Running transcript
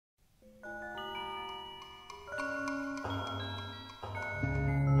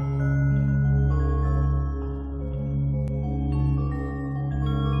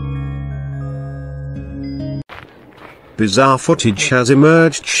bizarre footage has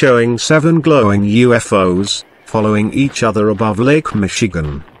emerged showing 7 glowing UFOs, following each other above Lake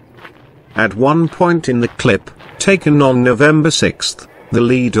Michigan. At one point in the clip, taken on November 6, the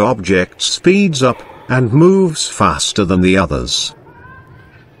lead object speeds up, and moves faster than the others.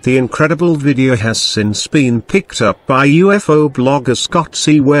 The incredible video has since been picked up by UFO blogger Scott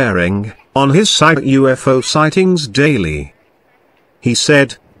C. Waring, on his site UFO Sightings Daily. He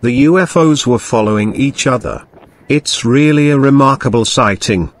said, "The UFOs were following each other. It's really a remarkable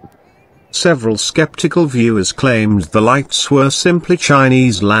sighting." Several skeptical viewers claimed the lights were simply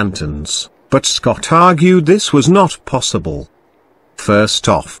Chinese lanterns, but Scott argued this was not possible. "First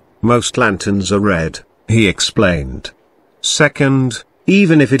off, most lanterns are red," he explained. "Second,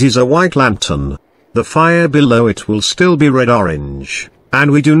 even if it is a white lantern, the fire below it will still be red-orange,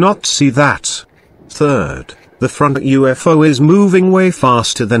 and we do not see that. Third, the front UFO is moving way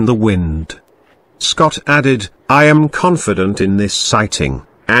faster than the wind." Scott added, "I am confident in this sighting,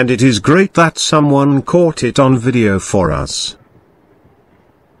 and it is great that someone caught it on video for us."